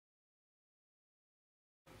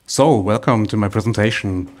So, welcome to my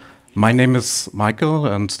presentation. My name is Michael,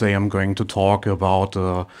 and today I'm going to talk about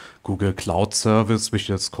a Google Cloud service, which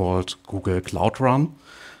is called Google Cloud Run.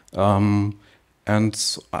 And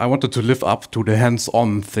I wanted to live up to the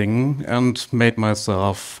hands-on thing and made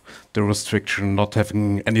myself the restriction not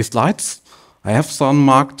having any slides. I have some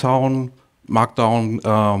markdown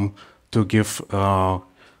to give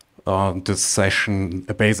this session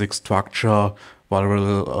a basic structure, but I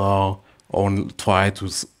will only try to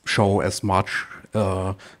show as much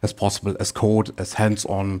as possible as code, as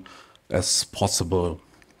hands-on as possible.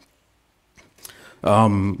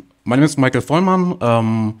 My name is Michael Follmann.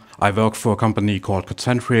 I work for a company called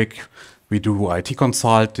Concentric. We do IT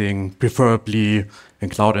consulting, preferably in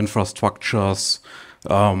cloud infrastructures.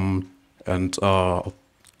 I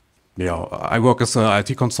work as an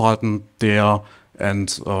IT consultant there,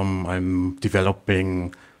 and I'm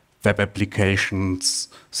developing web applications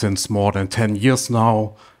since more than 10 years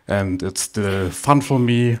now, and it's still fun for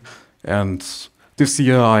me. And this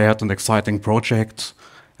year I had an exciting project,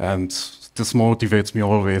 and this motivates me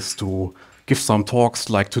always to give some talks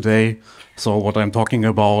like today. So what I'm talking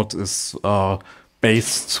about is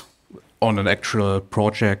based on an actual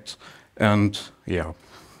project, and yeah.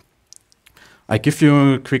 I give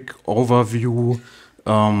you a quick overview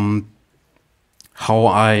how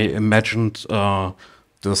I imagined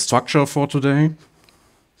the structure for today.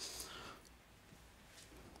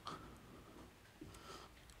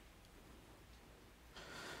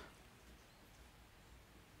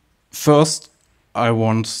 First, I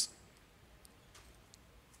want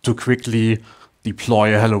to quickly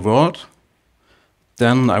deploy a Hello World.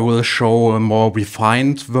 Then I will show a more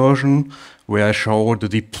refined version where I show the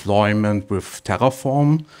deployment with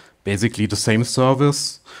Terraform, basically the same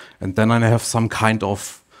service. And then I have some kind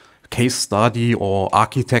of case study or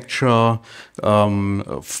architecture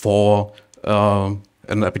for an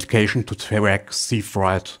application to track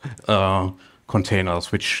C-Thread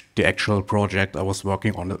containers, which the actual project I was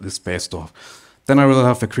working on is based off. Then I will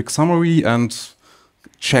have a quick summary and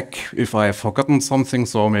check if I have forgotten something,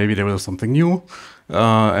 so maybe there is something new.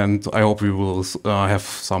 And I hope we will have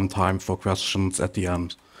some time for questions at the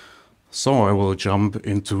end. So I will jump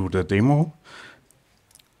into the demo.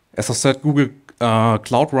 As I said, Google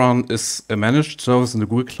Cloud Run is a managed service in the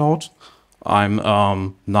Google Cloud. I'm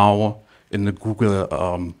now in the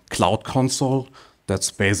Google Cloud Console.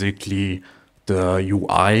 That's basically the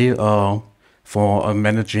UI for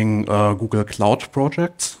managing Google Cloud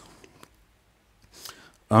projects.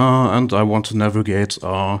 And I want to navigate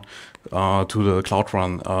to the Cloud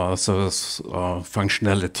Run service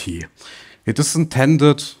functionality. It is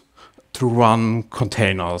intended to run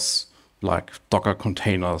containers, like Docker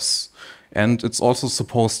containers. And it's also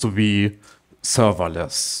supposed to be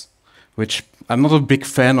serverless, which I'm not a big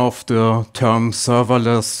fan of the term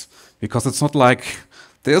serverless, because it's not like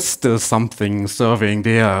there's still something serving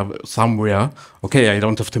there somewhere. Okay, I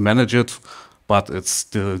don't have to manage it, but it's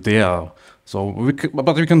still there. So we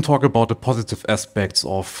can talk about the positive aspects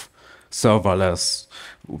of serverless.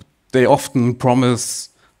 They often promise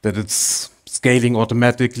that it's scaling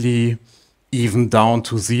automatically, even down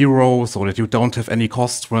to 0, so that you don't have any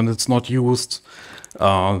costs when it's not used.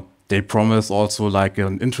 They promise also like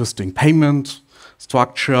an interesting payment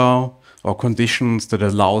structure or conditions that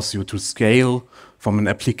allows you to scale from an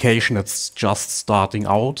application that's just starting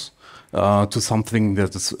out to something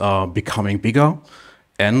that is becoming bigger.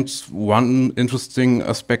 And one interesting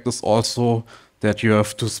aspect is also that you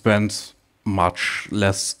have to spend much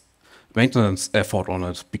less maintenance effort on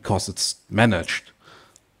it because it's managed.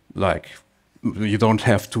 Like, you don't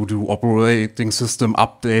have to do operating system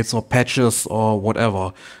updates or patches or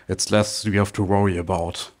whatever. It's less you have to worry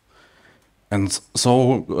about. And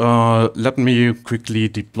so let me quickly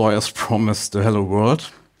deploy as promised the Hello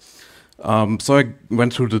World. So I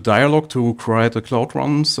went through the dialog to create a Cloud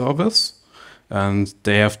Run service. And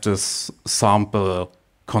they have this sample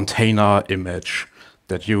container image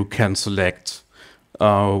that you can select.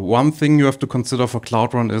 One thing you have to consider for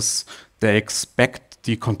Cloud Run is they expect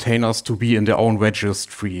the containers to be in their own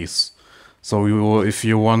registries. So if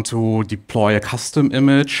you want to deploy a custom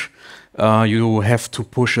image, you have to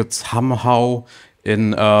push it somehow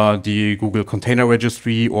in the Google Container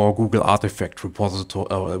Registry or Google Artifact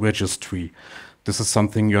Repository registry. This is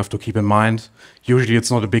something you have to keep in mind. Usually it's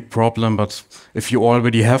not a big problem, but if you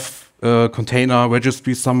already have a container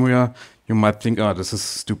registry somewhere, you might think, oh, this is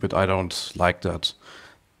stupid, I don't like that.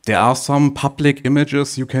 There are some public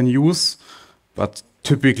images you can use, but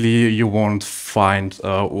typically you won't find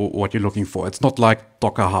what you're looking for. It's not like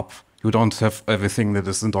Docker Hub. You don't have everything that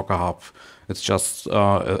is in Docker Hub. It's just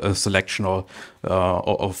a selection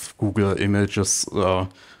of Google images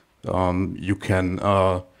you can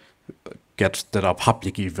get that are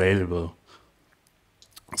publicly available.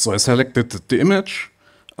 So I selected the image.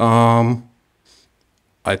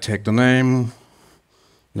 I take the name.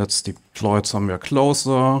 Let's deploy it somewhere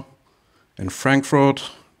closer in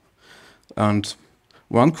Frankfurt. And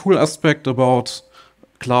one cool aspect about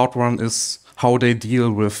Cloud Run is how they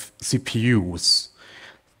deal with CPUs.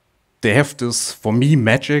 They have this, for me,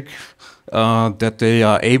 magic that they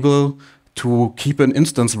are able to keep an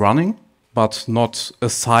instance running, but not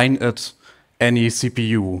assign it any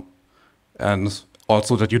CPU. And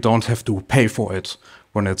also that you don't have to pay for it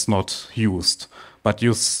when it's not used. But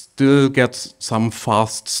you still get some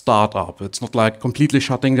fast startup. It's not like completely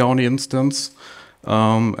shutting down the instance.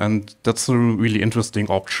 And that's a really interesting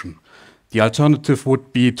option. The alternative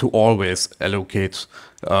would be to always allocate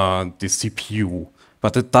the CPU.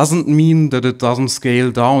 But it doesn't mean that it doesn't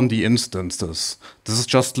scale down the instances. This is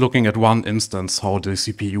just looking at one instance, how the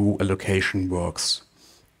CPU allocation works.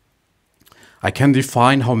 I can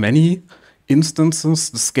define how many instances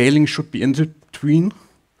the scaling should be in between.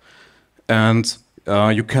 And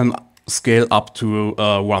you can scale up to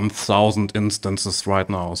 1,000 instances right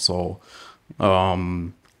now. So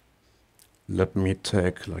let me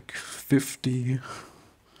take like 50.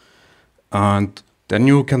 And then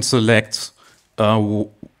you can select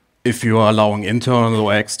if you are allowing internal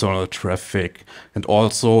or external traffic, and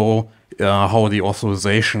also how the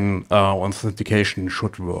authorization authentication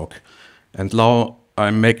should work. And now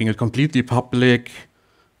I'm making it completely public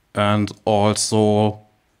and also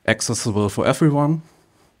accessible for everyone.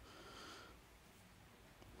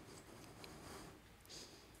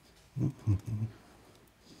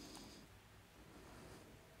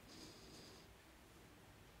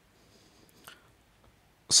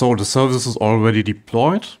 So the service is already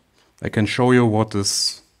deployed. I can show you what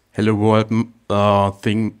this Hello World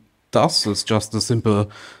thing does. It's just a simple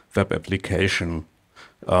web application.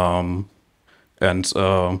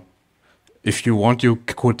 If you want, you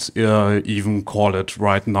could even call it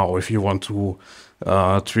right now if you want to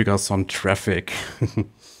trigger some traffic.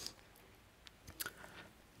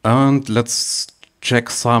 And let's check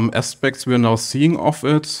some aspects we're now seeing of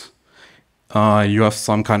it. You have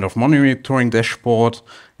some kind of monitoring dashboard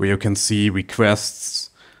where you can see requests,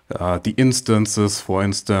 the instances, for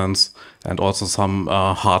instance, and also some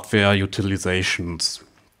hardware utilizations.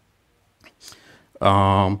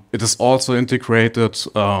 It is also integrated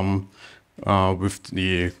with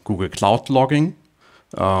the Google Cloud logging.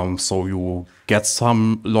 So you get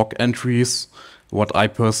some log entries. What I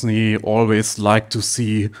personally always like to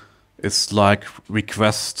see is like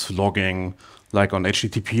request logging, like on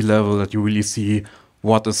HTTP level, that you really see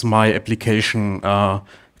what is my application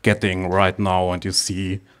getting right now, and you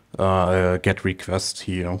see get request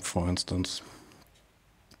here, for instance.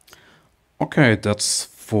 Okay, that's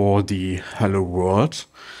for the Hello World.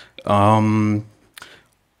 I'm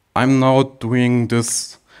now doing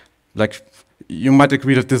this, like, you might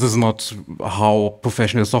agree that this is not how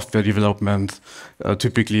professional software development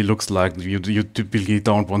typically looks like. You typically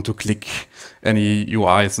don't want to click any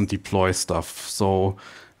UIs and deploy stuff. So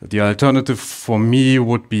the alternative for me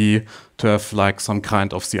would be to have like some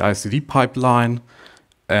kind of CI/CD pipeline,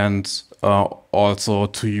 and also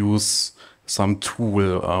to use some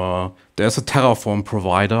tool. There's a Terraform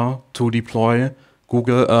provider to deploy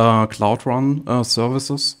Google Cloud Run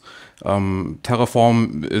services.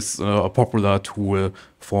 Terraform is a popular tool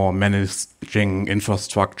for managing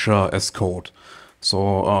infrastructure as code.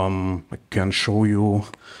 So I can show you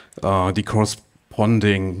the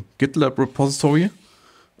corresponding GitLab repository.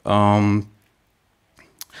 I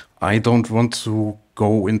don't want to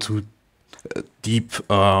go into deep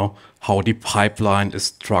how the pipeline is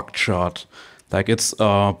structured. Like it's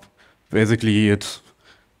basically it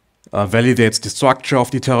validates the structure of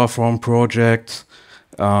the Terraform project.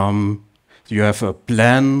 You have a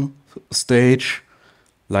plan stage,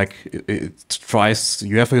 like it tries,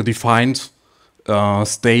 you have a defined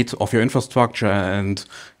state of your infrastructure, and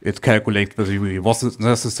it calculates basically what's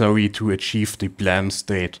necessary to achieve the plan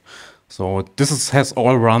state. So this has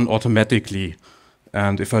all run automatically.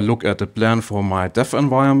 And if I look at the plan for my dev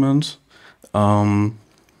environment,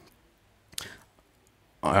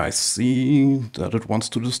 I see that it wants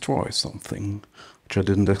to destroy something, which I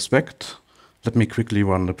didn't expect. Let me quickly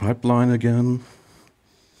run the pipeline again.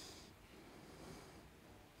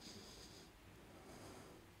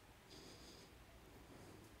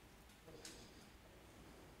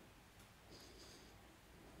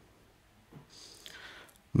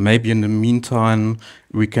 Maybe in the meantime,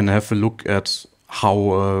 we can have a look at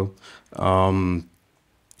how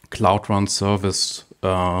Cloud Run service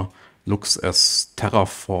looks as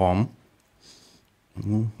Terraform.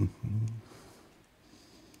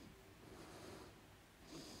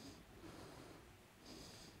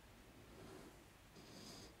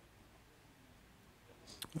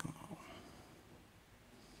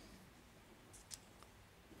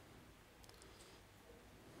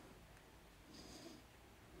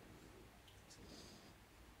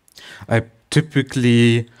 I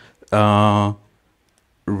typically wrap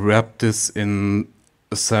this in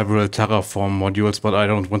several Terraform modules, but I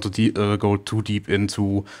don't want to go too deep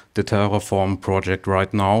into the Terraform project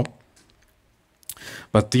right now.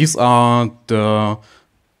 But these are the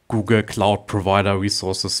Google Cloud Provider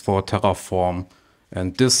resources for Terraform.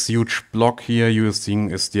 And this huge block here you're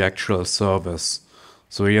seeing is the actual service.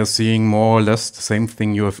 So you're seeing more or less the same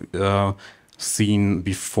thing you have seen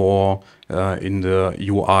before in the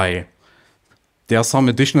UI. There's some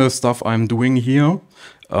additional stuff I'm doing here.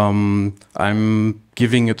 I'm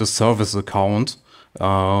giving it a service account,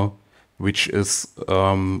 which is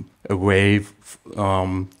a way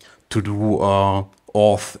to do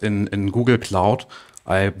auth in Google Cloud.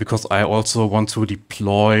 Because I also want to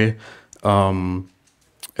deploy a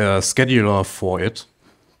scheduler for it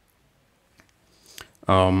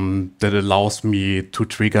that allows me to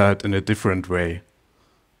trigger it in a different way.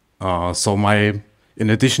 So in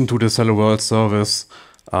addition to the Serverless service,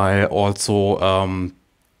 I also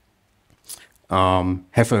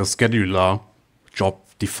have a scheduler job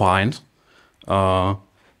defined,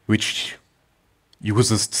 which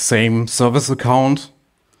uses the same service account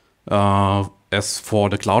as for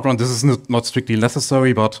the Cloud Run. This is not strictly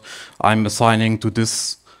necessary, but I'm assigning to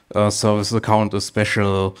this service account a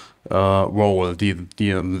special role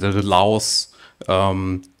that allows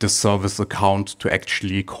the service account to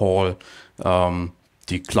actually call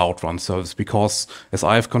the Cloud Run service, because as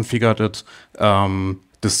I've configured it,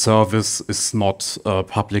 the service is not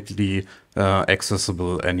publicly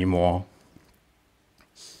accessible anymore.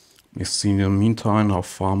 Let's see in the meantime how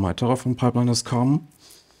far my Terraform pipeline has come,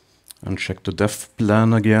 and check the dev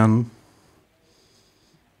plan again.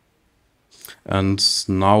 And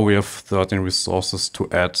now we have 13 resources to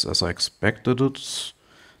add as I expected it.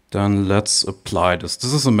 Then let's apply this.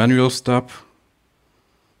 This is a manual step.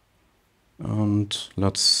 And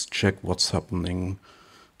let's check what's happening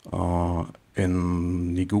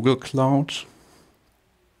in the Google Cloud.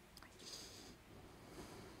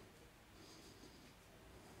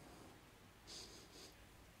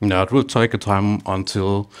 Yeah, it will take a time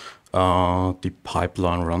until the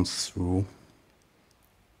pipeline runs through.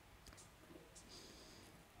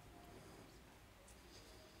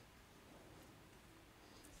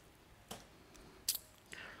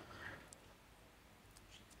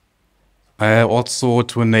 Also,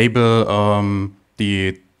 to enable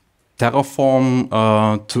the Terraform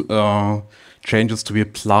changes to be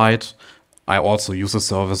applied, I also use a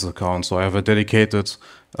service account. So I have a dedicated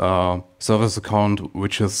service account,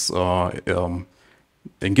 which is in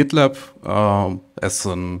GitLab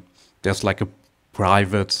there's like a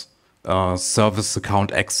private service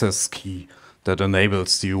account access key that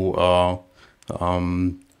enables you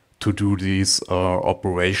to do these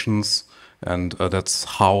operations. And that's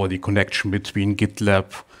how the connection between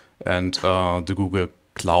GitLab and the Google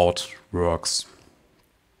Cloud works.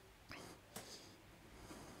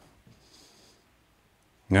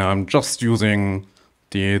 Yeah, I'm just using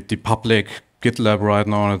the public GitLab right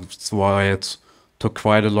now. That's why it took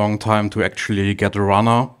quite a long time to actually get a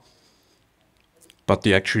runner. But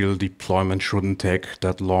the actual deployment shouldn't take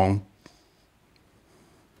that long.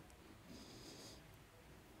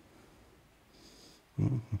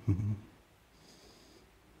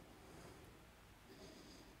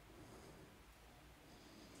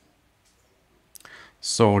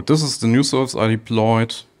 So this is the new service I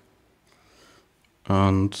deployed.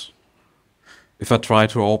 And if I try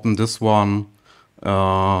to open this one,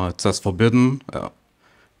 it says forbidden.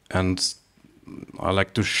 And I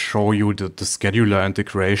like to show you the scheduler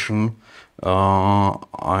integration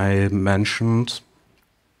I mentioned.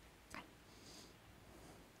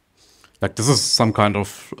 Like this is some kind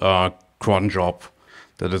of cron job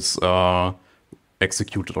that is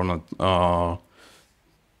executed on a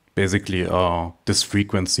basically this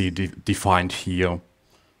frequency defined here.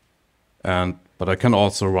 But I can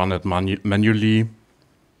also run it manually.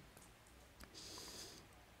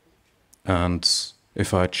 And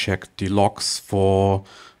if I check the logs for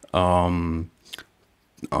the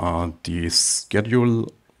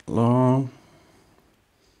scheduler,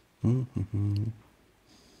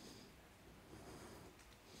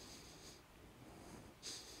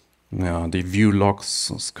 yeah, the view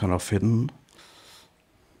logs is kind of hidden.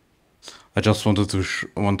 I just wanted to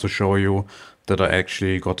want to show you that I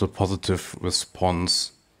actually got a positive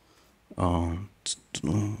response.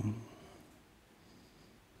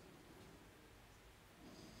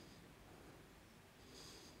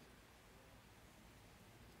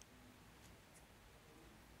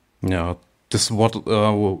 Yeah, this is what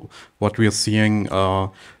we are seeing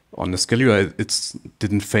on the scheduler. It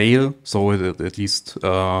didn't fail, so it at least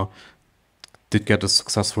did get a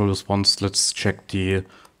successful response. Let's check the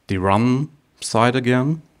run side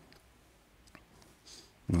again.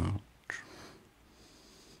 No.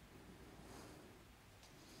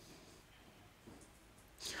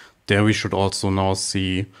 There we should also now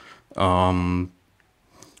see that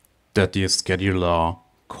the scheduler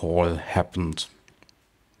call happened.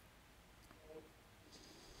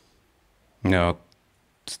 Yeah,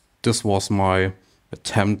 this was my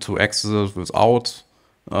attempt to exit without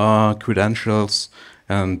credentials,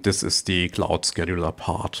 and this is the cloud scheduler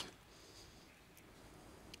part.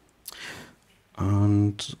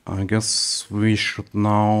 And I guess we should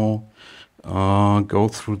now go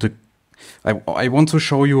through the... I want to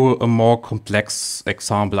show you a more complex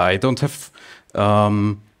example. I don't have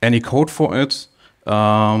any code for it,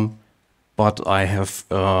 but I have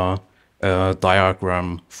a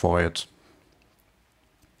diagram for it.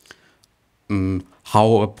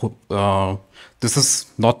 This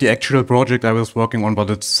is not the actual project I was working on, but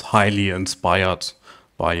it's highly inspired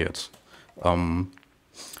by it.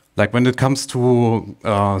 Like when it comes to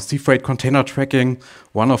sea freight container tracking,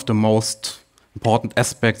 one of the most important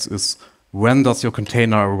aspects is when does your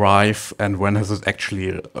container arrive and when has it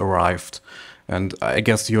actually arrived. And I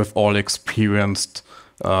guess you have all experienced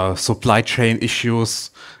supply chain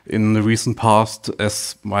issues in the recent past,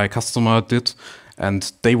 as my customer did,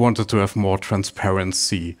 and they wanted to have more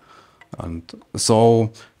transparency. And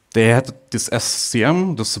so they had this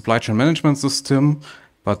SCM, the supply chain management system,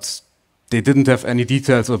 but they didn't have any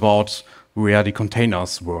details about where the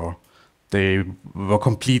containers were. They were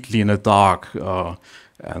completely in the dark.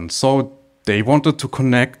 And so they wanted to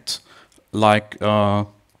connect like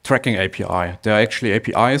tracking API. There are actually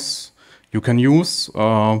APIs you can use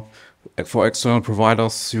for external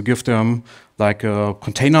providers. You give them like a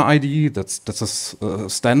container ID, that's a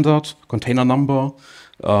standard container number,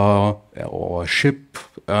 or a ship,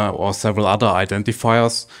 or several other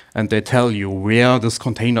identifiers, and they tell you where this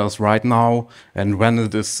container is right now and when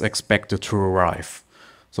it is expected to arrive.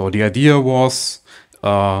 So the idea was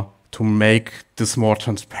to make this more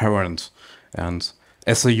transparent. And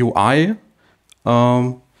as a UI,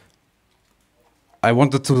 I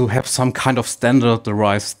wanted to have some kind of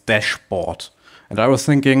standardized dashboard. And I was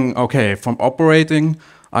thinking, okay, from operating,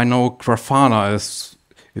 I know Grafana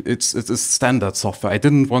it's standard software. I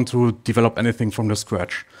didn't want to develop anything from the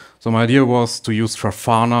scratch. So my idea was to use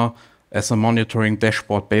Grafana as a monitoring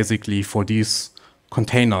dashboard basically for these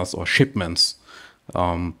containers or shipments.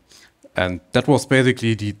 And that was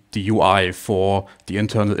basically the UI for the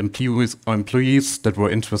internal employees that were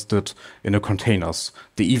interested in the containers.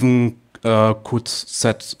 They even could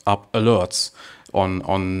set up alerts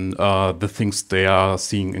on the things they are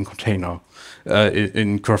seeing in container,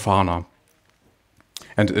 in Grafana.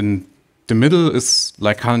 And in the middle is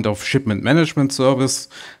like kind of shipment management service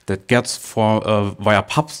that gets via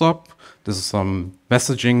PubSub. This is some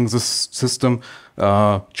messaging system,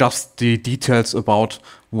 just the details about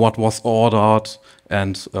what was ordered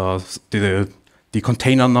and the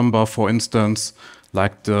container number, for instance,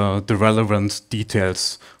 like the relevant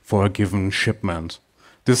details for a given shipment.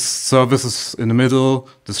 This service is in the middle.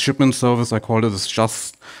 This shipment service, I call it, is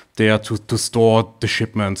just there to store the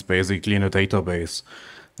shipments basically in a database.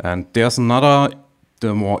 And there's another,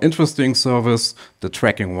 the more interesting service, the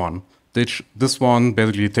tracking one. This one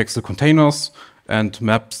basically takes the containers and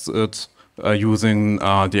maps it using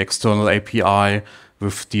the external API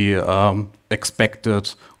with the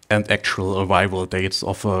expected and actual arrival dates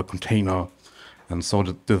of a container. And so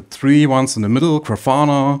the three ones in the middle,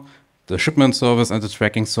 Grafana, the shipment service, and the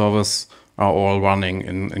tracking service, are all running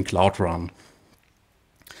in Cloud Run.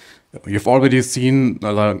 You've already seen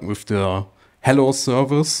with the Hello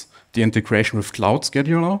service, the integration with Cloud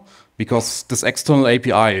Scheduler, because this external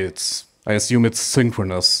API, I assume it's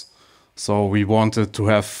synchronous. So we wanted to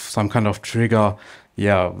have some kind of trigger.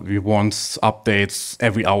 Yeah, we want updates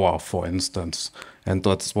every hour, for instance. And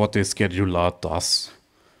that's what the scheduler does.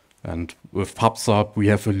 And with PubSub, we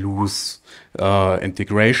have a loose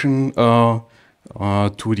integration to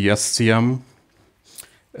the SCM.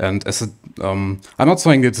 And as I'm not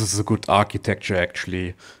saying this is a good architecture,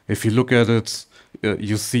 actually. If you look at it,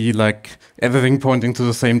 you see like everything pointing to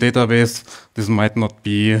the same database. This might not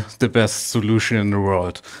be the best solution in the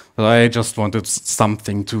world. But I just wanted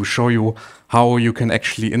something to show you how you can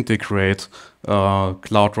actually integrate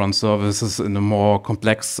Cloud Run services in a more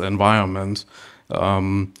complex environment.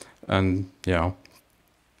 And yeah.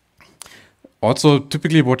 Also,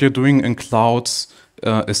 typically what you're doing in clouds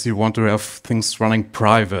is you want to have things running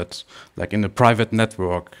private, like in a private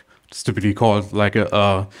network. It's typically called like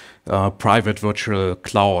a private virtual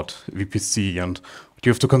cloud, VPC. And what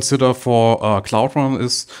you have to consider for Cloud Run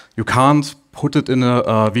is you can't put it in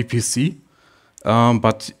a VPC,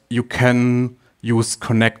 but you can use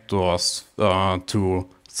connectors to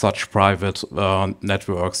such private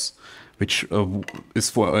networks, which is,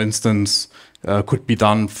 for instance, could be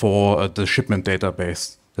done for the shipment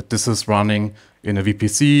database. That this is running in a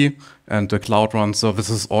VPC, and the Cloud Run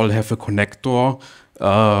services all have a connector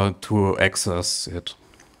to access it.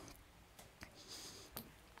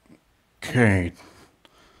 Okay,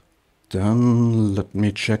 then let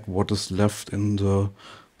me check what is left in the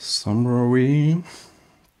summary.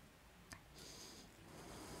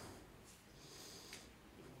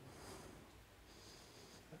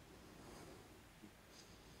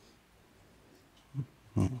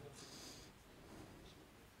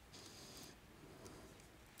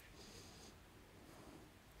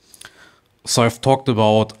 So I've talked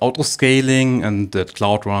about auto-scaling and that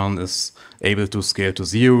Cloud Run is able to scale to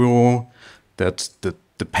 0, that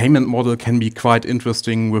the payment model can be quite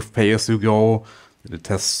interesting with pay-as-you-go, it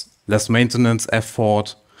has less maintenance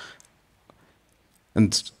effort.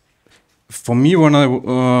 And for me, when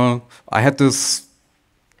I had this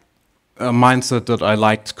mindset that I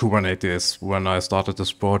liked Kubernetes when I started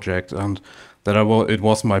this project, and that it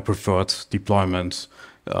was my preferred deployment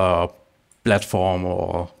platform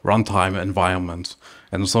or runtime environment.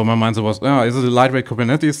 And so my mindset was, is it a lightweight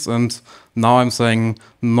Kubernetes? And now I'm saying,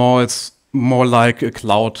 no, it's more like a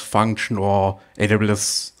cloud function or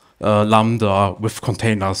AWS Lambda with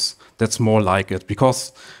containers. That's more like it,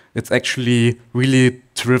 because it's actually really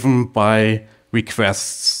driven by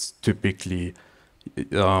requests typically.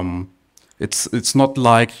 It's not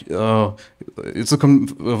like it's a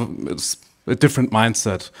different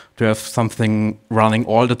mindset to have something running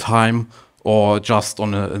all the time or just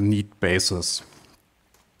on a need basis.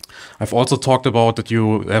 I've also talked about that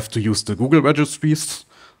you have to use the Google registries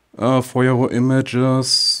for your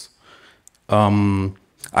images.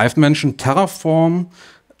 I've mentioned Terraform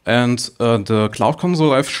and the Cloud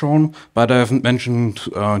Console I've shown, but I haven't mentioned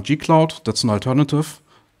gcloud. That's an alternative.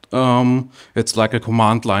 It's like a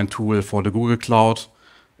command line tool for the Google Cloud.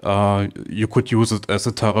 You could use it as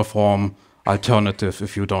a Terraform alternative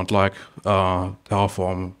if you don't like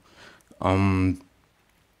Terraform. On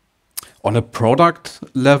a product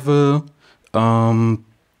level,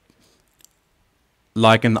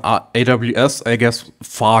 like in AWS, I guess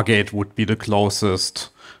Fargate would be the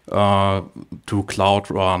closest to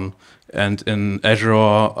Cloud Run, and in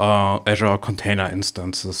Azure container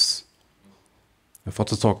instances. I've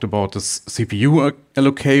also talked about this CPU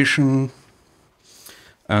allocation,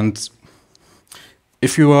 and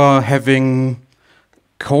if you are having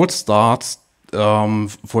cold starts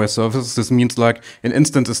for a service, this means like an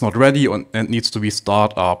instance is not ready and needs to be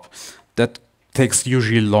start up. That takes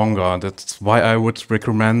usually longer. That's why I would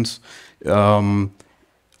recommend in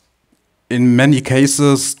many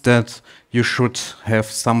cases that you should have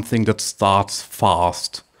something that starts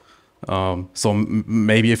fast. So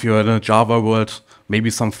maybe if you're in a Java world, maybe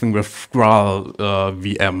something with Graal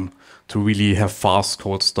VM to really have fast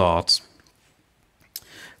cold starts.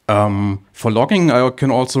 For logging, I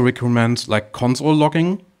can also recommend like console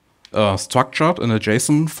logging, structured in a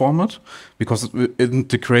JSON format, because it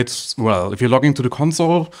integrates well. If you're logging to the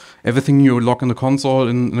console, everything you log in the console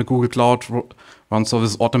in the Google Cloud Run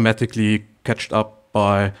service automatically caught up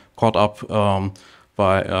by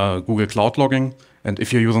Google Cloud Logging. And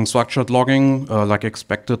if you're using structured logging, like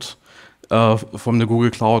expected from the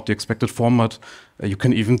Google Cloud, the expected format, you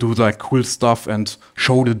can even do like cool stuff and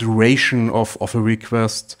show the duration of a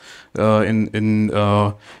request in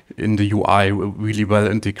the UI, really well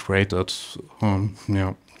integrated.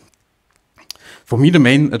 Yeah. For me, the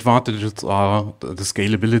main advantages are the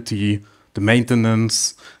scalability, the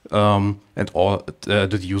maintenance, and all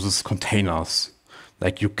that uses containers.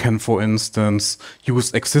 Like you can, for instance,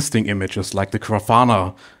 use existing images like the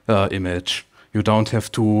Grafana image. You don't have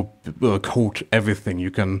to code everything. You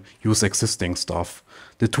can use existing stuff.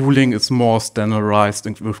 The tooling is more standardized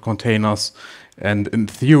with containers. And in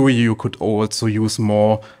theory, you could also use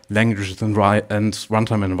more languages and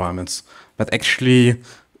runtime environments. But actually,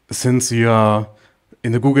 since you are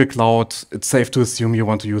in the Google Cloud, it's safe to assume you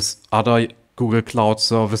want to use other Google Cloud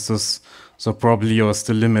services. So probably you're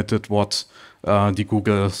still limited what the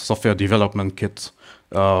Google Software Development Kit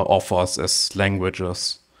offers as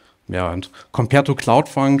languages. Yeah, and compared to Cloud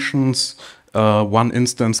Functions, one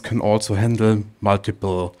instance can also handle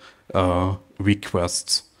multiple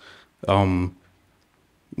requests.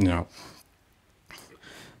 Yeah.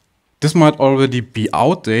 This might already be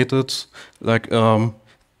outdated. Like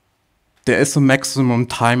there is a maximum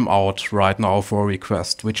timeout right now for a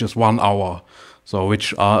request, which is 1 hour. So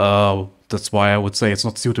which that's why I would say it's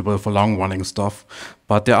not suitable for long running stuff.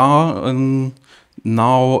 But there are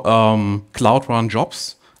now Cloud Run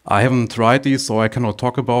jobs. I haven't tried these, so I cannot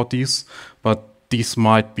talk about these, but these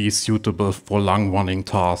might be suitable for long running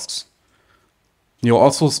tasks. You're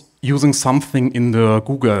also using something in the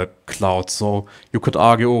Google Cloud, so you could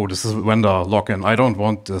argue, oh, this is vendor login. I don't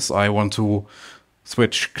want this. I want to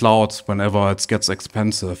switch clouds whenever it gets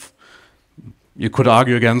expensive. You could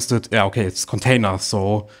argue against it. Yeah, okay, it's container,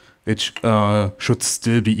 so it should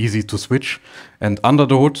still be easy to switch. And under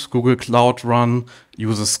the hood, Google Cloud Run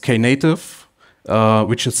uses Knative,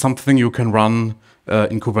 which is something you can run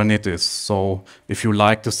in Kubernetes. So if you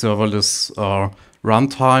like the serverless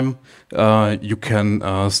runtime, you can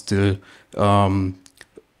still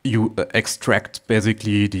you extract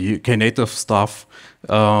basically the Knative stuff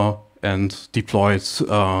and deploy it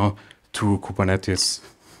to Kubernetes.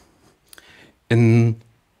 In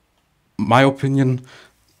my opinion,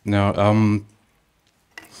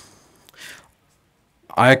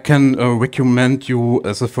 I can recommend you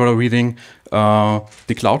as a further reading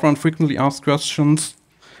the Cloud Run frequently asked questions.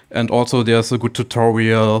 And also there's a good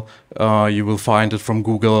tutorial, you will find it from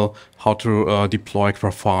Google, how to deploy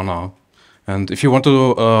Grafana. And if you want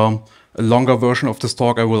a longer version of this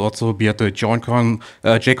talk, I will also be at the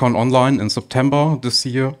JCon Online in September this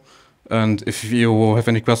year. And if you have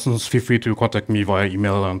any questions, feel free to contact me via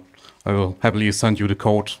email and I will happily send you the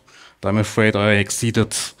code. I'm afraid I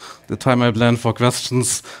exceeded the time I planned for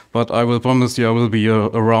questions, but I will promise you I will be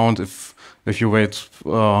around if you wait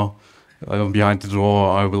behind the door.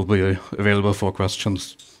 I will be available for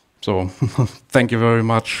questions. So thank you very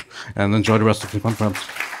much and enjoy the rest of the conference.